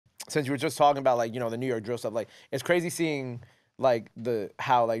since you were just talking about like, you know, the New York drill stuff, like it's crazy seeing like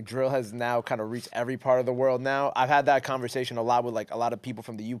how like drill has now kind of reached every part of the world now. I've had that conversation a lot with like a lot of people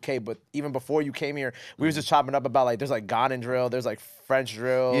from the UK, but even before you came here, we was just chopping up about like there's like Ghanaian drill, there's like French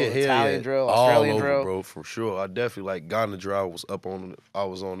drill, Yeah, hell Italian yeah. drill, All Australian over, drill. bro, for sure. I definitely like Ghana drill. I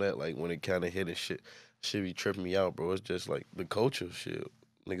was on that like when it kind of hit and shit be tripping me out, bro. It's just like the culture shit.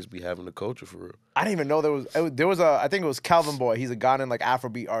 Niggas be having the culture for real. I didn't even know there was I think it was Calvin Boy. He's a Ghanaian like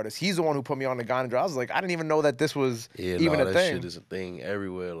Afrobeat artist. He's the one who put me on the Ghanaian drill. I was like, I didn't even know that this was Yeah, even nah, a that thing. shit is a thing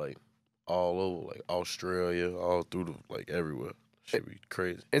everywhere, like all over, like Australia, all through the like everywhere. Shit be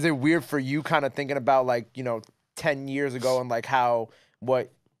crazy. Is it weird for you kind of thinking about like, you know, 10 years ago and like how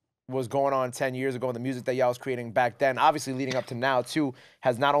what was going on 10 years ago and the music that y'all was creating back then, obviously leading up to now too,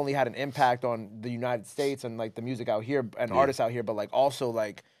 has not only had an impact on the United States and like the music out here and artists out here, but like also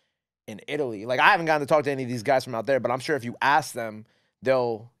like in Italy. Like I haven't gotten to talk to any of these guys from out there, but I'm sure if you ask them,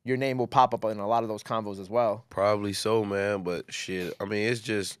 your name will pop up in a lot of those convos as well. Probably so, man. But shit, I mean,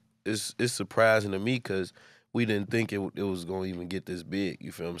 it's surprising to me because we didn't think it was gonna even get this big.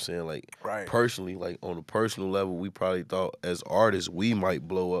 You feel what I'm saying? Like personally, like on a personal level, we probably thought as artists we might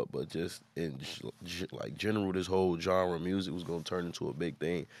blow up, but just in like general, this whole genre of music was gonna turn into a big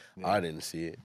thing. I didn't see it.